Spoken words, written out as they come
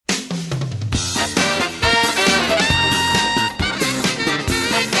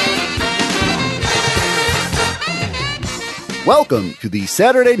Welcome to the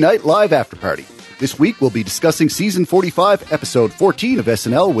Saturday Night Live After Party. This week we'll be discussing Season 45, Episode 14 of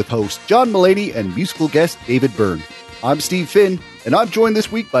SNL with host John Mulaney and musical guest David Byrne. I'm Steve Finn, and I'm joined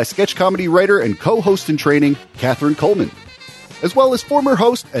this week by sketch comedy writer and co-host in training, Catherine Coleman, as well as former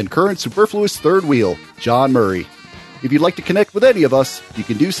host and current superfluous third wheel, John Murray. If you'd like to connect with any of us, you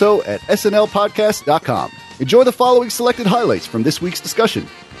can do so at snlpodcast.com. Enjoy the following selected highlights from this week's discussion.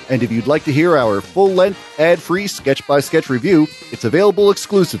 And if you'd like to hear our full-length, ad-free sketch-by-sketch review, it's available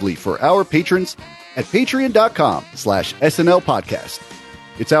exclusively for our patrons at patreon.com/SNLpodcast.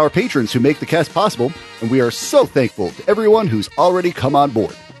 It's our patrons who make the cast possible, and we are so thankful to everyone who's already come on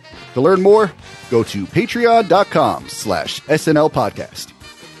board. To learn more, go to patreon.com/SNLpodcast.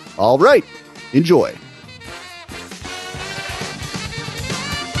 All right, enjoy.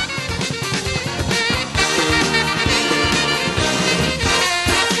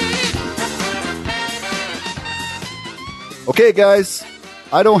 Okay, guys,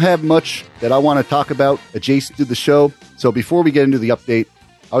 I don't have much that I want to talk about adjacent to the show, so before we get into the update,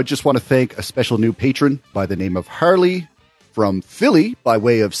 I would just want to thank a special new patron by the name of Harley from Philly by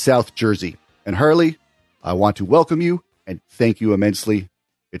way of South Jersey. And Harley, I want to welcome you and thank you immensely.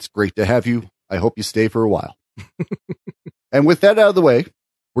 It's great to have you. I hope you stay for a while. And with that out of the way,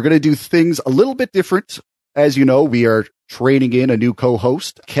 we're going to do things a little bit different. As you know, we are training in a new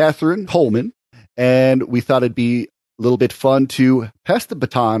co-host, Catherine Coleman, and we thought it'd be a little bit fun to pass the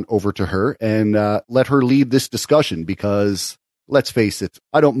baton over to her and let her lead this discussion because, let's face it,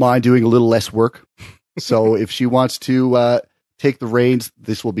 I don't mind doing a little less work. So if she wants to take the reins,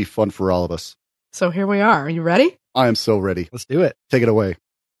 this will be fun for all of us. So here we are. Are you ready? I am so ready. Let's do it. Take it away.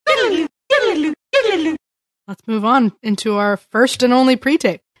 Let's move on into our first and only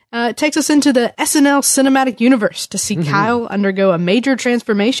pre-tape. It takes us into the SNL cinematic universe to see Kyle undergo a major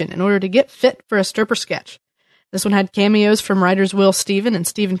transformation in order to get fit for a stripper sketch. This one had cameos from writers Will Steven and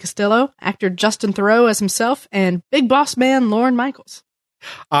Stephen Castillo, actor Justin Theroux as himself, and Big Boss Man Lorne Michaels.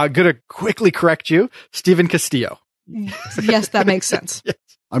 Gonna quickly correct you, Stephen Castillo. Yes, that makes sense. Yes.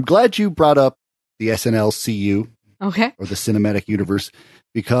 I'm glad you brought up the SNL CU, Okay. or the cinematic universe,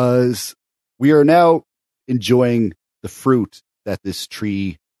 because we are now enjoying the fruit that this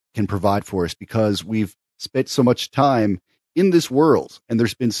tree can provide for us because we've spent so much time in this world and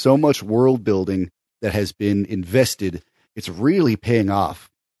there's been so much world building that has been invested. It's really paying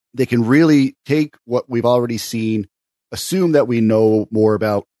off. They can really take what we've already seen, assume that we know more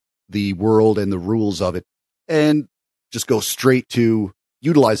about the world and the rules of it, and just go straight to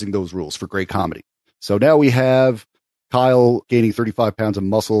utilizing those rules for great comedy. So now we have Kyle gaining 35 pounds of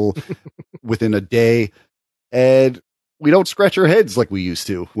muscle within a day, and we don't scratch our heads like we used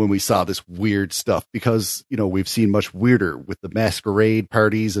to when we saw this weird stuff because, you know, we've seen much weirder with the masquerade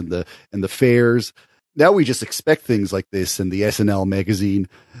parties and the fairs. Now we just expect things like this in the SNL magazine,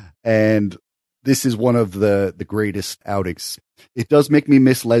 and this is one of the greatest outings. It does make me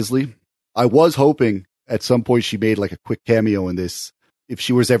miss Leslie. I was hoping at some point she made like a quick cameo in this. If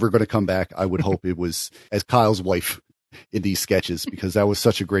she was ever going to come back, I would hope it was as Kyle's wife in these sketches because that was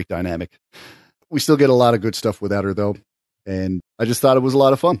such a great dynamic. We still get a lot of good stuff without her, though, and I just thought it was a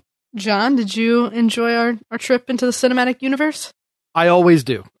lot of fun. John, did you enjoy our trip into the cinematic universe? I always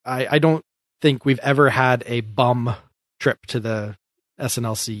do. I don't think we've ever had a bum trip to the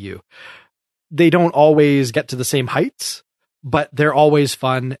SNLCU. They don't always get to the same heights, but they're always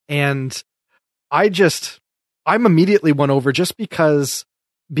fun. And I'm immediately won over just because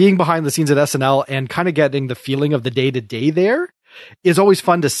being behind the scenes at SNL and kind of getting the feeling of the day to day there is always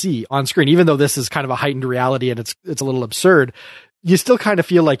fun to see on screen. Even though this is kind of a heightened reality and it's a little absurd, you still kind of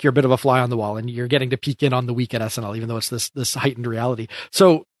feel like you're a bit of a fly on the wall and you're getting to peek in on the week at SNL, even though it's this heightened reality.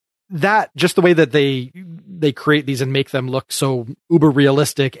 So that just the way that they create these and make them look so uber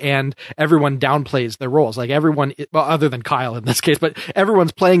realistic, and everyone downplays their roles. Like everyone, well, other than Kyle in this case, but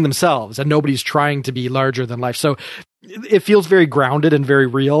everyone's playing themselves and nobody's trying to be larger than life. So it feels very grounded and very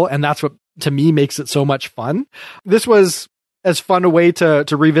real. And that's what to me makes it so much fun. This was as fun a way to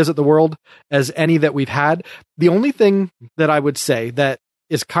revisit the world as any that we've had. The only thing that I would say that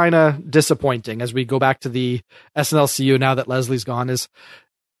is kind of disappointing as we go back to the SNLCU now that Leslie's gone is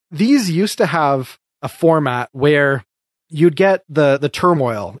these used to have a format where you'd get the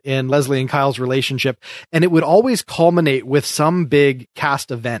turmoil in Leslie and Kyle's relationship, and it would always culminate with some big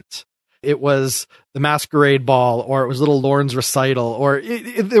cast event. It was the masquerade ball, or it was little Lorne's recital, or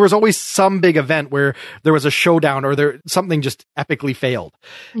there was always some big event where there was a showdown or something just epically failed.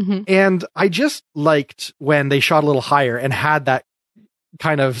 Mm-hmm. And I just liked when they shot a little higher and had that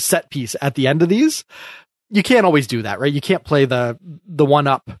kind of set piece at the end of these. You can't always do that, right? You can't play the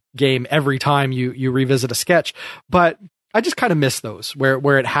one-up game every time you revisit a sketch. But I just kind of miss those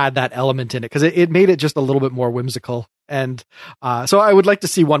where it had that element in it because it made it just a little bit more whimsical. And so I would like to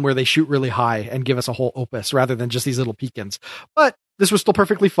see one where they shoot really high and give us a whole opus rather than just these little peekins. But this was still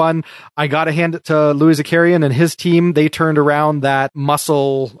perfectly fun. I got to hand it to Louis Zakarian and his team. They turned around that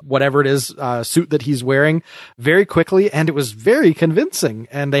muscle, whatever it is, suit that he's wearing very quickly. And it was very convincing.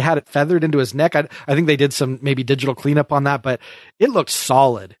 And they had it feathered into his neck. I think they did some maybe digital cleanup on that, but it looked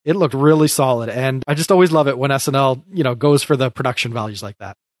solid. It looked really solid. And I just always love it when SNL, goes for the production values like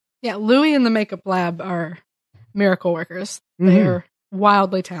that. Yeah. Louis and the makeup lab are miracle workers. They're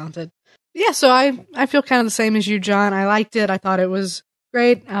wildly talented. Yeah, so I feel kind of the same as you, John. I liked it. I thought it was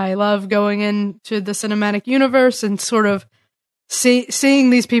great. I love going into the cinematic universe and sort of seeing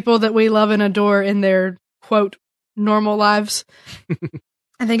these people that we love and adore in their, quote, normal lives.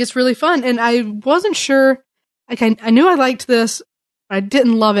 I think it's really fun. And I wasn't sure, I knew I liked this, but I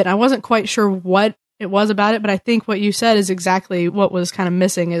didn't love it. I wasn't quite sure what it was about it, but I think what you said is exactly what was kind of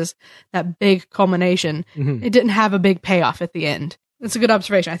missing is that big culmination. It didn't have a big payoff at the end. That's a good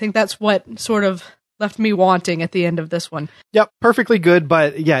observation. I think that's what sort of left me wanting at the end of this one. Yep, perfectly good,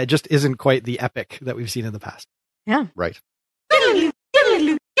 but yeah, it just isn't quite the epic that we've seen in the past. Yeah. Right.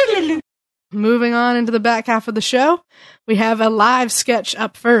 Moving on into the back half of the show, we have a live sketch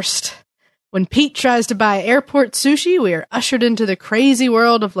up first. When Pete tries to buy airport sushi, we are ushered into the crazy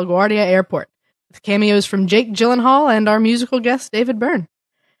world of LaGuardia Airport, with cameos from Jake Gyllenhaal and our musical guest, David Byrne.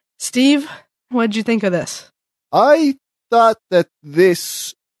 Steve, what did you think of this? I thought that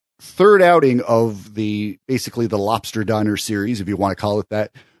this third outing of basically the Lobster Diner series, if you want to call it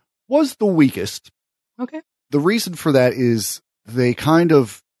that, was the weakest. Okay. The reason for that is they kind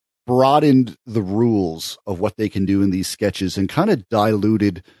of broadened the rules of what they can do in these sketches and kind of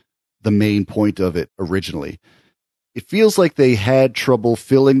diluted the main point of it originally. It feels like they had trouble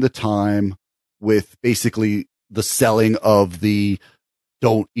filling the time with basically the selling of the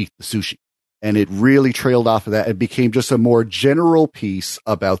don't eat the sushi. And it really trailed off of that and became just a more general piece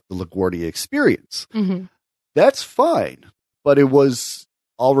about the LaGuardia experience. That's fine, but it was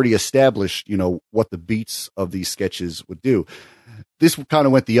already established, what the beats of these sketches would do. This kind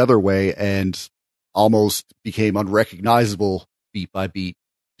of went the other way and almost became unrecognizable beat by beat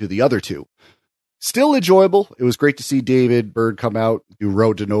to the other two. Still enjoyable. It was great to see David Byrne come out, do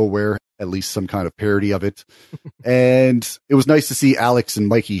Road to Nowhere, at least some kind of parody of it. And it was nice to see Alex and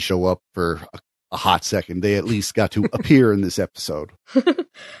Mikey show up for a hot second. They at least got to appear in this episode.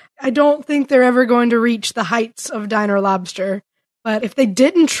 I don't think they're ever going to reach the heights of Diner Lobster, but if they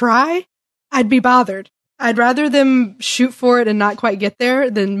didn't try, I'd be bothered. I'd rather them shoot for it and not quite get there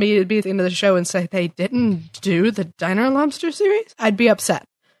than me to be at the end of the show and say they didn't do the Diner Lobster series. I'd be upset.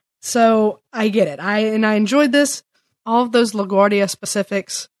 So I get it. I enjoyed this. All of those LaGuardia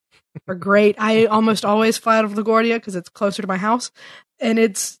specifics are great. I almost always fly out of LaGuardia because it's closer to my house, and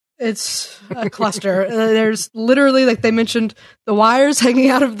it's a cluster. There's literally, like they mentioned, the wires hanging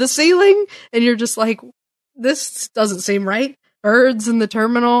out of the ceiling, and you're just like, this doesn't seem right. Birds in the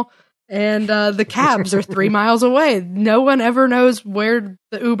terminal, and the cabs are 3 miles away. No one ever knows where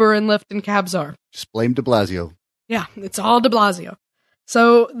the Uber and Lyft and cabs are. Just blame de Blasio. Yeah, it's all de Blasio.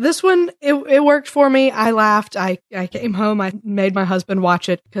 So this one, it worked for me. I laughed. I came home. I made my husband watch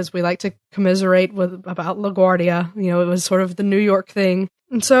it because we like to commiserate about LaGuardia. It was sort of the New York thing.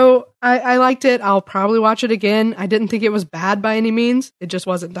 And so I liked it. I'll probably watch it again. I didn't think it was bad by any means. It just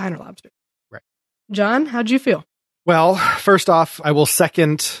wasn't Diner Lobster. Right. John, how'd you feel? Well, first off, I will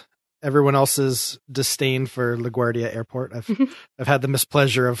second everyone else's disdain for LaGuardia Airport. I've had the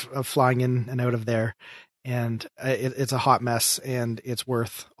mispleasure of flying in and out of there. And it's a hot mess, and it's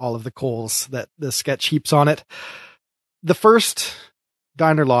worth all of the coals that the sketch heaps on it. The first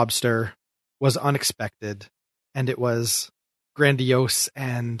Diner Lobster was unexpected, and it was grandiose,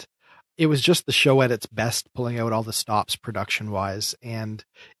 and it was just the show at its best, pulling out all the stops production-wise. And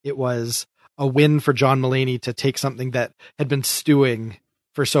it was a win for John Mulaney to take something that had been stewing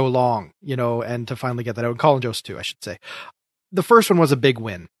for so long, and to finally get that out. And Colin Jost too, I should say. The first one was a big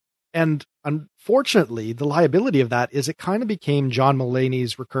win. And unfortunately, the liability of that is it kind of became John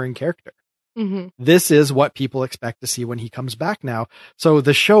Mulaney's recurring character. This is what people expect to see when he comes back now. So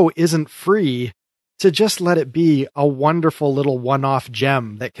the show isn't free to just let it be a wonderful little one-off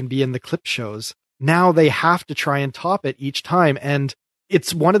gem that can be in the clip shows. Now they have to try and top it each time. And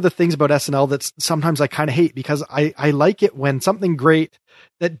it's one of the things about SNL that sometimes I kind of hate, because I like it when something great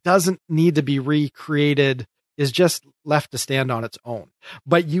that doesn't need to be recreated is just left to stand on its own.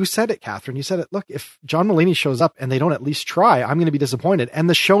 But you said it, Catherine. You said it. Look, if John Mulaney shows up and they don't at least try, I'm going to be disappointed. And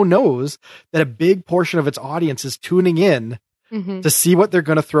the show knows that a big portion of its audience is tuning in to see what they're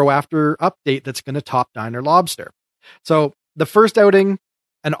going to throw after update that's going to top Diner Lobster. So the first outing,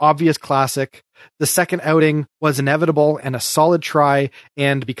 an obvious classic. The second outing was inevitable and a solid try.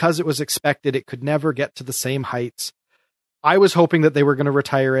 And because it was expected, it could never get to the same heights. I was hoping that they were going to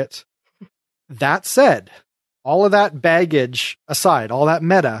retire it. That said, all of that baggage aside, all that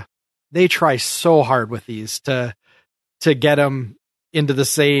meta, they try so hard with these to get them into the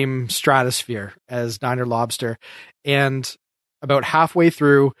same stratosphere as Diner Lobster. And about halfway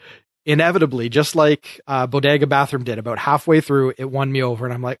through, inevitably, just like Bodega Bathroom did, about halfway through, it won me over.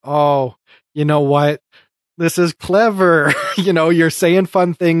 And I'm like, oh, you know what? This is clever. You're saying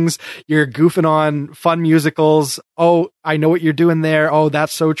fun things. You're goofing on fun musicals. Oh, I know what you're doing there. Oh,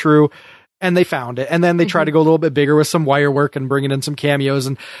 that's so true. And they found it. And then they try to go a little bit bigger with some wire work and bringing in some cameos.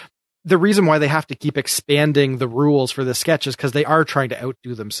 And the reason why they have to keep expanding the rules for the sketch is because they are trying to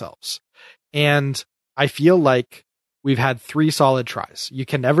outdo themselves. And I feel like we've had 3 solid tries. You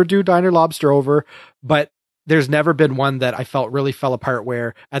can never do Diner Lobster over, but there's never been one that I felt really fell apart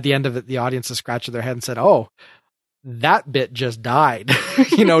where at the end of it, the audience is scratching their head and said, oh, that bit just died.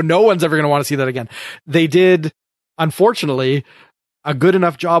 No one's ever going to want to see that again. They did, unfortunately, a good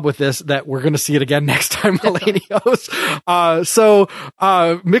enough job with this that we're going to see it again next time, Millennials.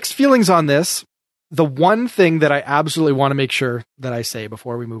 So mixed feelings on this. The one thing that I absolutely want to make sure that I say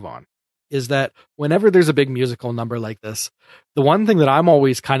before we move on is that whenever there's a big musical number like this, the one thing that I'm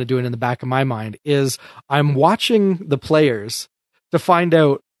always kind of doing in the back of my mind is I'm watching the players to find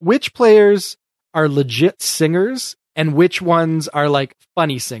out which players are legit singers and which ones are like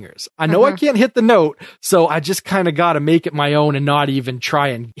funny singers. I know I can't hit the note, so I just kind of got to make it my own and not even try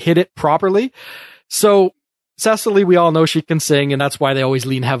and hit it properly. So Cecily, we all know she can sing, and that's why they always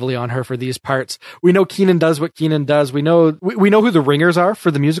lean heavily on her for these parts. We know Keenan does what Keenan does. We know who the ringers are for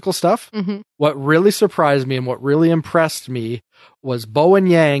the musical stuff. Mm-hmm. What really surprised me and what really impressed me was Bowen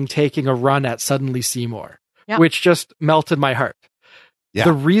Yang taking a run at Suddenly Seymour, which just melted my heart. Yeah.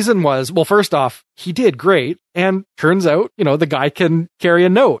 The reason was, well, first off, he did great, and turns out, the guy can carry a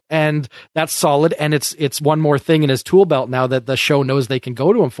note, and that's solid, and it's one more thing in his tool belt now that the show knows they can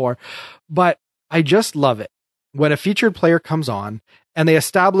go to him for. But I just love it when a featured player comes on and they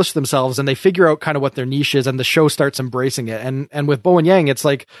establish themselves and they figure out kind of what their niche is and the show starts embracing it. And with Bowen Yang, it's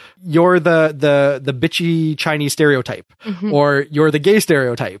like, you're the bitchy Chinese stereotype, or you're the gay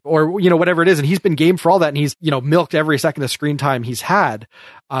stereotype, or, whatever it is. And he's been game for all that. And he's, milked every second of screen time he's had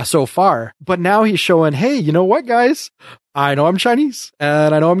so far. But now he's showing, hey, you know what, guys? I know I'm Chinese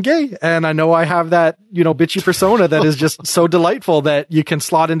and I know I'm gay and I know I have that, bitchy persona that is just so delightful that you can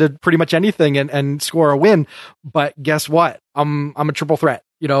slot into pretty much anything and score a win. But guess what? I'm a triple threat.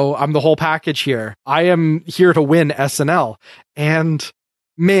 I'm the whole package here. I am here to win SNL. And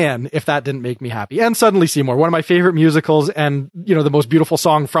man, if that didn't make me happy. And Suddenly Seymour, one of my favorite musicals and, the most beautiful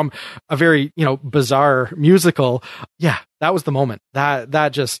song from a very, bizarre musical. Yeah, that was the moment.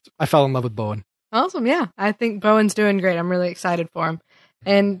 That just, I fell in love with Bowen. Awesome. Yeah. I think Bowen's doing great. I'm really excited for him.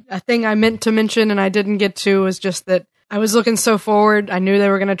 And a thing I meant to mention and I didn't get to was just that I was looking so forward. I knew they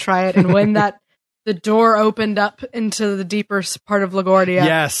were going to try it. And when the door opened up into the deeper part of LaGuardia.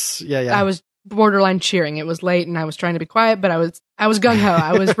 Yes. Yeah. I was borderline cheering. It was late and I was trying to be quiet, but I was gung ho.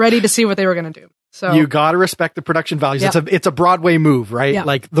 I was ready to see what they were going to do. So you got to respect the production values. Yeah. It's a Broadway move, right? Yeah.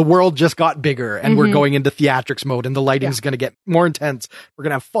 Like the world just got bigger and we're going into theatrics mode and the lighting's going to get more intense. We're going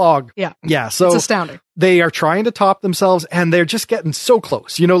to have fog. Yeah. Yeah. So it's astounding. They are trying to top themselves and they're just getting so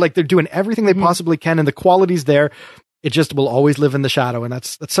close, like they're doing everything they possibly can and the quality's there. It just will always live in the shadow. And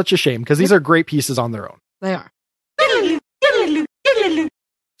that's such a shame because these are great pieces on their own. They are.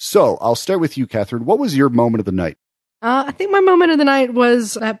 So I'll start with you, Catherine. What was your moment of the night? I think my moment of the night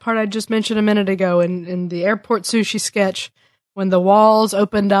was that part I just mentioned a minute ago in the airport sushi sketch when the walls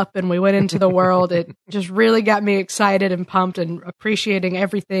opened up and we went into the world. It just really got me excited and pumped and appreciating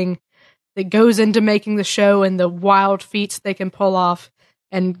everything that goes into making the show and the wild feats they can pull off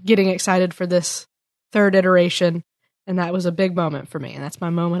and getting excited for this third iteration. And that was a big moment for me. And that's my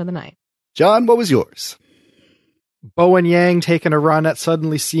moment of the night. John, what was yours? Bowen Yang taking a run at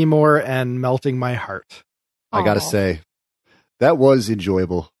Suddenly Seymour and melting my heart. I got to say, that was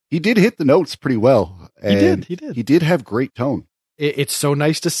enjoyable. He did hit the notes pretty well. And He did. He did have great tone. It's so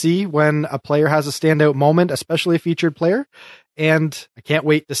nice to see when a player has a standout moment, especially a featured player. And I can't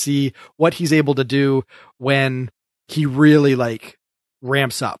wait to see what he's able to do when he really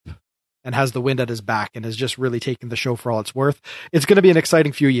ramps up and has the wind at his back and is just really taking the show for all it's worth. It's going to be an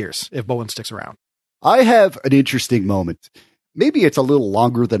exciting few years if Bowen sticks around. I have an interesting moment. Maybe it's a little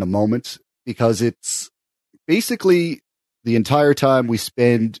longer than a moment because it's basically the entire time we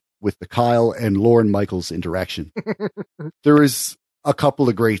spend with the Kyle and Lorne Michaels interaction. There is a couple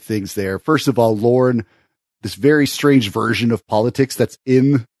of great things there. First of all, Lorne this very strange version of politics that's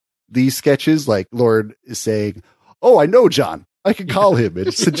in these sketches. Like Lord is saying, "Oh, I know John. I can call him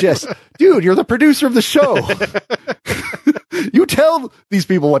and suggest, dude, you're the producer of the show. You tell these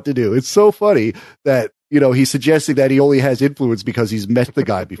people what to do." It's so funny that, he's suggesting that he only has influence because he's met the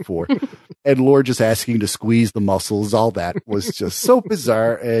guy before. And Lord just asking to squeeze the muscles. All that was just so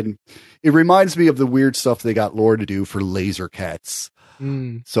bizarre. And it reminds me of the weird stuff they got Lord to do for Laser Cats.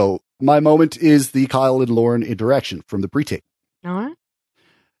 So my moment is the Kyle and Lauren interaction from the pre-tape. All right.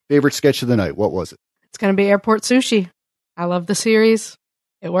 Favorite sketch of the night. What was it? It's going to be Airport Sushi. I love the series.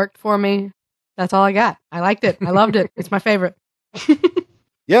 It worked for me. That's all I got. I liked it. I loved it. It's my favorite.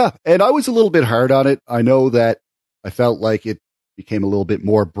 Yeah. And I was a little bit hard on it. I know that I felt like it became a little bit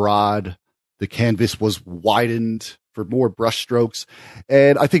more broad. The canvas was widened for more brush strokes.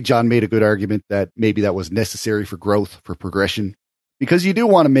 And I think John made a good argument that maybe that was necessary for growth, for progression, because you do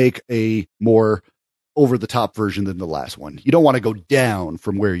want to make a more over the top version than the last one. You don't want to go down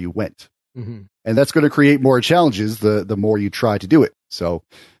from where you went. Mm-hmm. And that's going to create more challenges the more you try to do it. So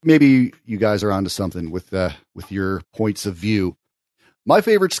maybe you guys are onto something with your points of view. My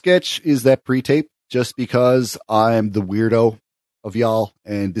favorite sketch is that pre-tape, just because I'm the weirdo of y'all,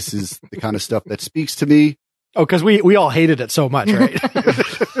 and this is the kind of stuff that speaks to me. Oh, because we all hated it so much, right?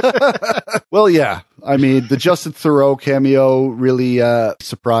 Well, yeah. I mean, the Justin Theroux cameo really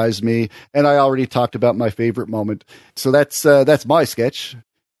surprised me, and I already talked about my favorite moment. So that's my sketch.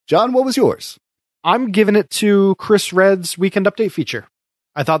 John, what was yours? I'm giving it to Chris Redd's Weekend Update feature.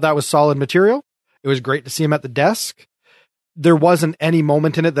 I thought that was solid material. It was great to see him at the desk. There wasn't any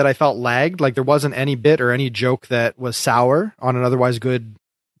moment in it that I felt lagged. Like there wasn't any bit or any joke that was sour on an otherwise good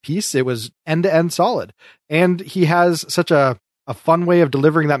piece. It was end to end solid. And he has such a fun way of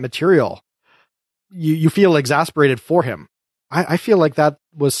delivering that material. You feel exasperated for him. I feel like that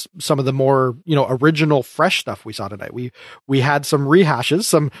was some of the more, original, fresh stuff we saw tonight. We had some rehashes,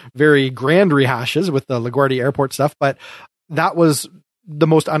 some very grand rehashes with the LaGuardia Airport stuff, but that was the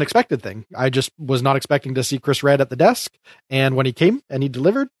most unexpected thing. I just was not expecting to see Chris Redd at the desk. And when he came and he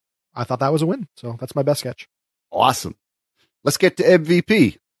delivered, I thought that was a win. So that's my best sketch. Awesome. Let's get to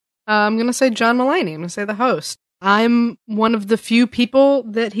MVP. I'm going to say John Mulaney. I'm going to say the host. I'm one of the few people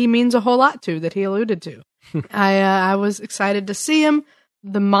that he means a whole lot to, that he alluded to. I was excited to see him.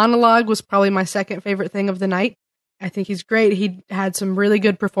 The monologue was probably my second favorite thing of the night. I think he's great. He had some really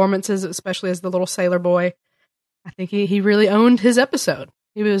good performances, especially as the little sailor boy. I think he really owned his episode.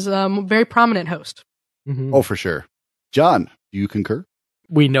 He was a very prominent host. Mm-hmm. Oh, for sure. John, do you concur?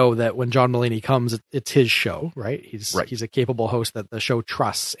 We know that when John Mulaney comes, it's his show, right? He's a capable host that the show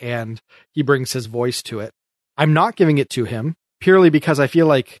trusts, and he brings his voice to it. I'm not giving it to him purely because I feel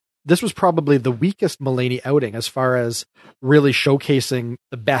like this was probably the weakest Mulaney outing as far as really showcasing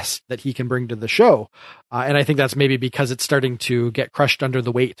the best that he can bring to the show. And I think that's maybe because it's starting to get crushed under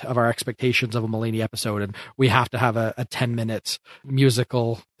the weight of our expectations of a Mulaney episode. And we have to have a 10-minute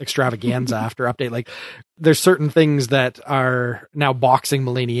musical extravaganza after update. Like there's certain things that are now boxing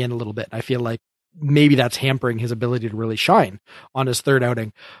Mulaney in a little bit. I feel like maybe that's hampering his ability to really shine on his third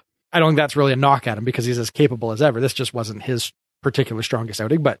outing. I don't think that's really a knock at him because he's as capable as ever. This just wasn't his particular strongest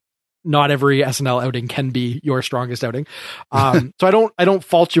outing, but not every SNL outing can be your strongest outing. So I don't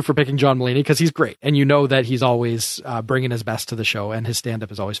fault you for picking John Mulaney because he's great. And you know that he's always bringing his best to the show and his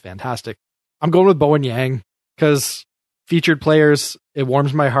stand-up is always fantastic. I'm going with Bowen Yang because featured players, it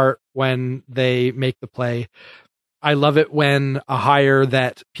warms my heart when they make the play. I love it when a hire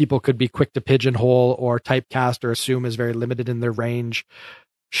that people could be quick to pigeonhole or typecast or assume is very limited in their range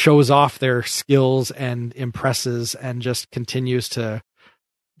shows off their skills and impresses and just continues to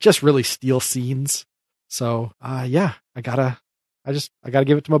just really steal scenes. So, I gotta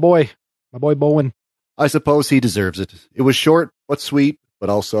give it to my boy Bowen. I suppose he deserves it. It was short, but sweet, but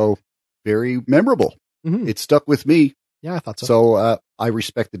also very memorable. Mm-hmm. It stuck with me. Yeah, I thought so. So, I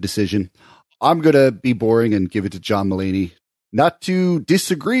respect the decision. I'm going to be boring and give it to John Mulaney. Not to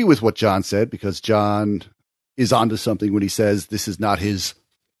disagree with what John said, because John is onto something when he says this is not his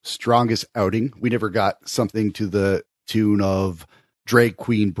strongest outing. We never got something to the tune of Drag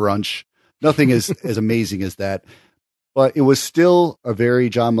Queen Brunch. Nothing as amazing as that. But it was still a very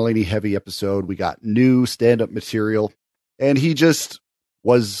John Mulaney heavy episode. We got new stand-up material, and he just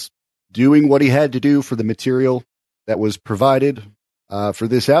was doing what he had to do for the material that was provided for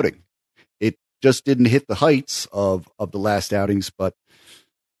this outing. It just didn't hit the heights of the last outings, but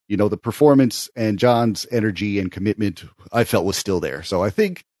the performance and John's energy and commitment I felt was still there. So I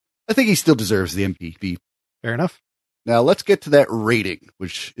think he still deserves the MVP. Fair enough. Now let's get to that rating,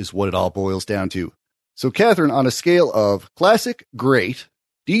 which is what it all boils down to. So Catherine, on a scale of classic, great,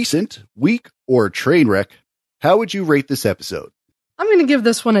 decent, weak, or train wreck, how would you rate this episode? I'm going to give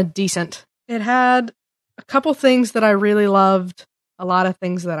this one a decent. It had a couple things that I really loved, a lot of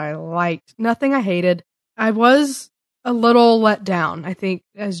things that I liked, nothing I hated. I was a little let down. I think,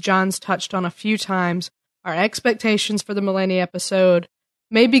 as John's touched on a few times, our expectations for the Mulaney episode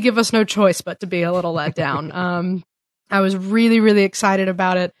maybe give us no choice but to be a little let down. I was really, really excited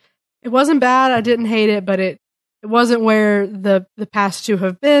about it. It wasn't bad. I didn't hate it, but it wasn't where the past two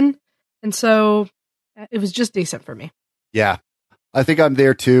have been. And so it was just decent for me. Yeah, I think I'm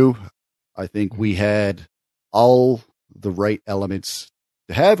there too. I think we had all the right elements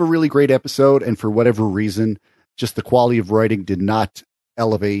to have a really great episode. And for whatever reason, just the quality of writing did not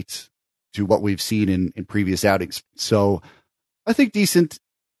elevate to what we've seen in previous outings. So I think decent,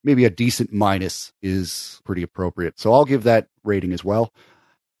 maybe a decent minus is pretty appropriate. So I'll give that rating as well.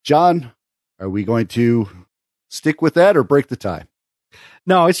 John, are we going to stick with that or break the tie?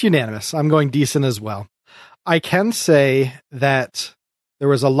 No, it's unanimous. I'm going decent as well. I can say that there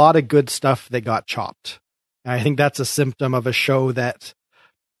was a lot of good stuff that got chopped. And I think that's a symptom of a show that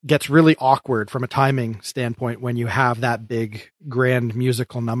gets really awkward from a timing standpoint when you have that big grand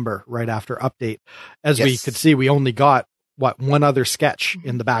musical number right after update. As we could see, we only got one other sketch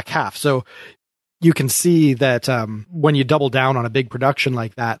in the back half. So you can see that when you double down on a big production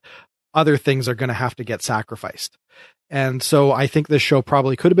like that, other things are going to have to get sacrificed. And so I think this show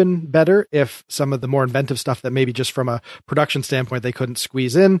probably could have been better if some of the more inventive stuff that maybe just from a production standpoint they couldn't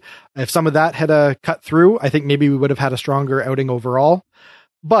squeeze in, if some of that had cut through, I think maybe we would have had a stronger outing overall.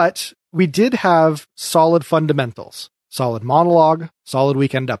 But we did have solid fundamentals, solid monologue, solid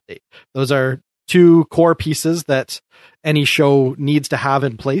weekend update. Those are two core pieces that any show needs to have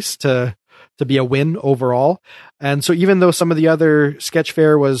in place to be a win overall. And so even though some of the other sketch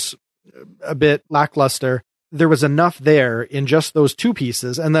fare was a bit lackluster, there was enough there in just those two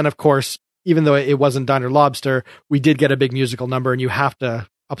pieces. And then, of course, even though it wasn't Diner Lobster, we did get a big musical number, and you have to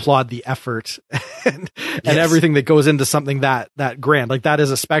applaud the effort and everything that goes into something that grand. Like, that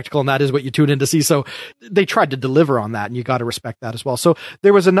is a spectacle, and that is what you tune in to see. So they tried to deliver on that, and you got to respect that as well. So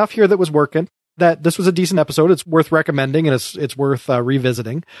there was enough here that was working, that this was a decent episode. It's worth recommending, and it's worth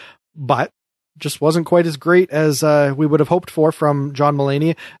revisiting, but just wasn't quite as great as we would have hoped for from John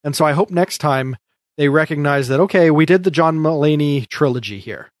Mulaney. And so I hope next time they recognize that, okay, we did the John Mulaney trilogy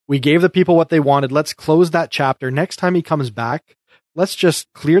here. We gave the people what they wanted. Let's close that chapter. Next time he comes back, let's just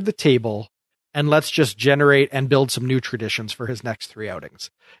clear the table and let's just generate and build some new traditions for his next three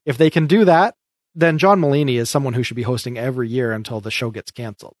outings. If they can do that, then John Mulaney is someone who should be hosting every year until the show gets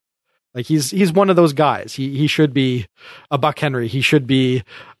canceled. Like, he's one of those guys. He should be a Buck Henry. He should be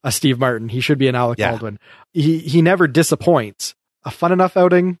a Steve Martin. He should be an Alec Baldwin. He never disappoints. A fun enough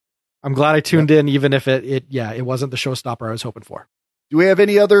outing. I'm glad I tuned in, even if it wasn't the showstopper I was hoping for. Do we have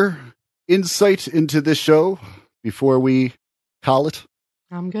any other insight into this show before we call it?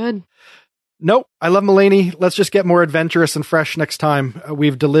 I'm good. Nope. I love Mulaney. Let's just get more adventurous and fresh next time.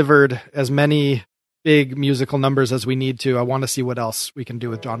 We've delivered as many big musical numbers as we need to. I want to see what else we can do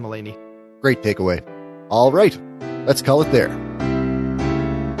with John Mulaney. Great takeaway. All right. Let's call it there.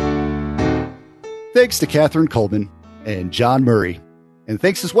 Thanks to Catherine Coleman and John Murray. And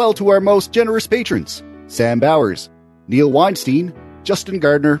thanks as well to our most generous patrons, Sam Bowers, Neil Weinstein, Justin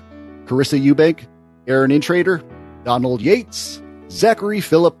Gardner, Carissa Eubank, Aaron Intrader, Donald Yates, Zachary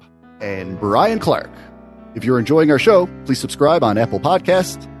Phillip, and Brian Clark. If you're enjoying our show, please subscribe on Apple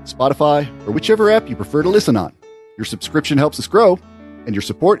Podcasts, Spotify, or whichever app you prefer to listen on. Your subscription helps us grow, and your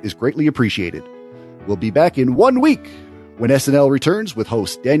support is greatly appreciated. We'll be back in 1 week when SNL returns with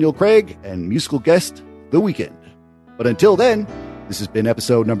host Daniel Craig and musical guest The Weeknd. But until then, this has been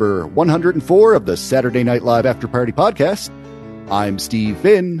episode number 104 of the Saturday Night Live After Party podcast. I'm Steve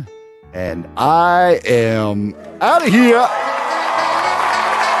Finn, and I am out of here.